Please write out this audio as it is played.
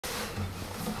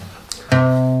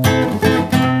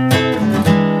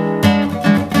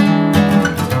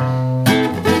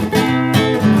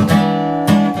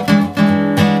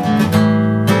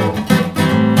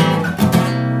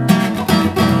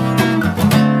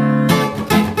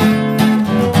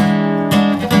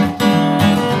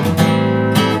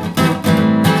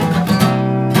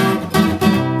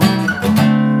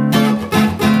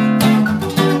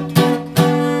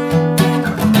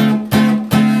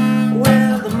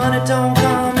but it don't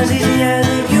come as easy as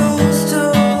it used to.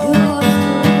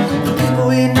 The people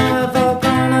we know have all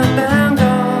gone up and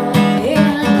gone.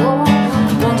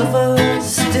 Ones of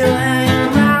us still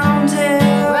hang around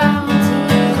here.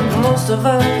 Most of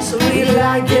us, we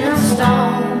like getting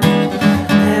stoned.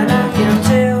 And I can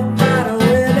tell by the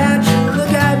way that you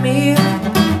look at me.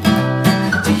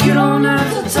 So you don't have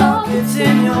to talk, it's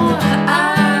in your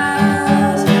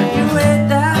eyes. You hate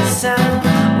that sound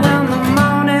when the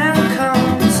morning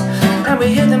comes, and we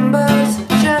hear them birds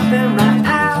chirping right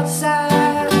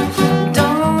outside.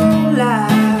 Don't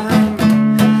lie,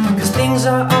 'cause things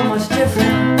are almost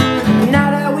different now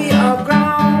that we are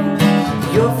grown.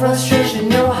 Your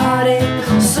frustration, your heartache,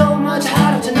 so much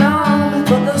harder to know.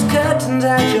 But those curtains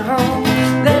at your home,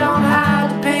 they don't hide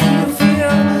the pain you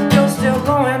feel. You're still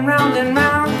going round and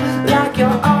round like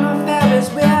you're on a Ferris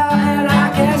wheel. And I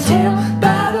can tell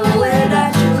by the way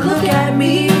that you look at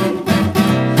me.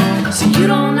 So you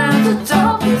don't have to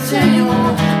talk, it's in your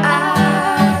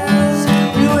eyes.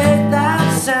 You hate that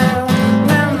sound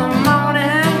when the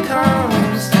morning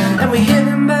comes, and we hear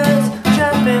them birds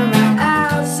chirping right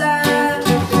outside.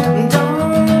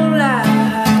 Don't lie,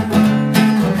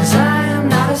 'cause I am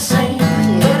not a saint,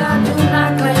 yet I do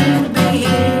not claim to be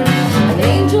an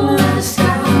angel in the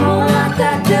sky, more like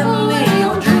that devil in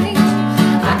your dreams.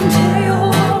 I can tear you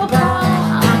all apart,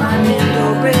 I might mend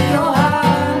or break your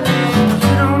heart.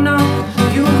 You don't know,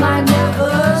 you might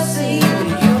never see,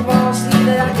 but you won't see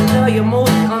that I can tell you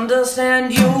more, understand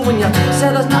you when you say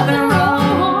there's nothing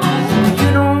wrong. You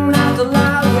don't have to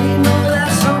lie, we know that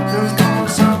something's going on.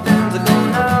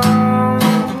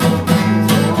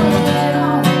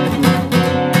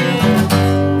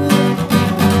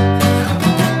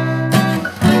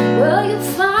 Well, you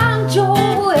find your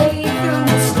way through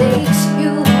mistakes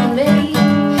you made.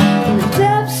 In the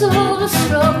depths of the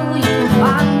struggle, you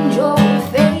find your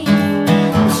faith.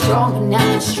 I'm stronger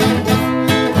now and strength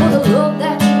for the love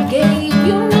that you gave.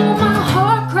 You know my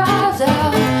heart cries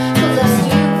out, 'cause I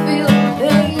still feel the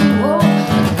pain. Oh,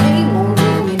 the pain won't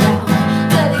bring me down,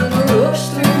 let it rush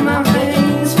through my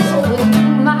veins, flowing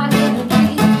through my energy.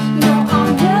 No,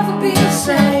 I'll never be the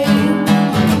same.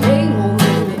 The pain won't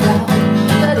bring me down,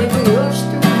 let it rush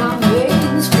through my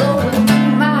veins, flowing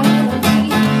through my energy.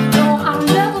 No, I'll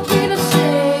never be the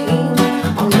same.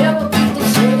 I'll never be the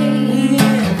same.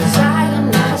 'Cause I am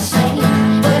not a saint,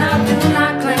 and I do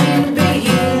not claim to be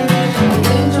an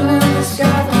angel in the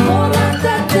sky. I'm more like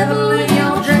that devil in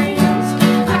your dreams.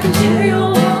 I can tear you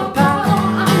all apart,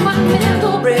 I might mend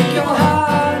or break your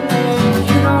heart.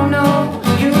 You don't know,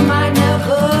 you might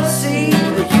never see,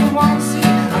 but you won't see.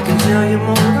 I can tell you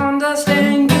more,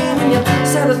 understand you when you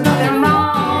say there's nothing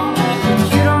wrong.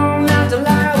 You don't have to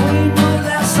lie, we know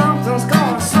that something's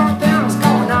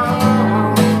going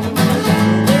on.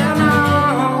 Yeah, no,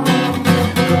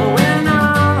 going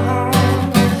on.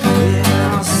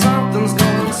 Yeah, something's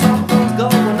going on, something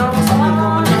going on, something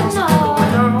going on, something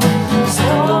going on,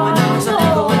 something going on,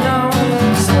 something going on,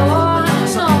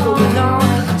 something going on,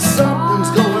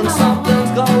 something's going on,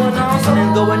 something's going on,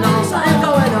 something going on, something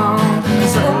going on,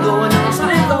 something going on,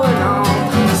 something going on,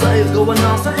 something's going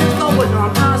on, something's going on.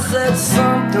 I said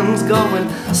something's going,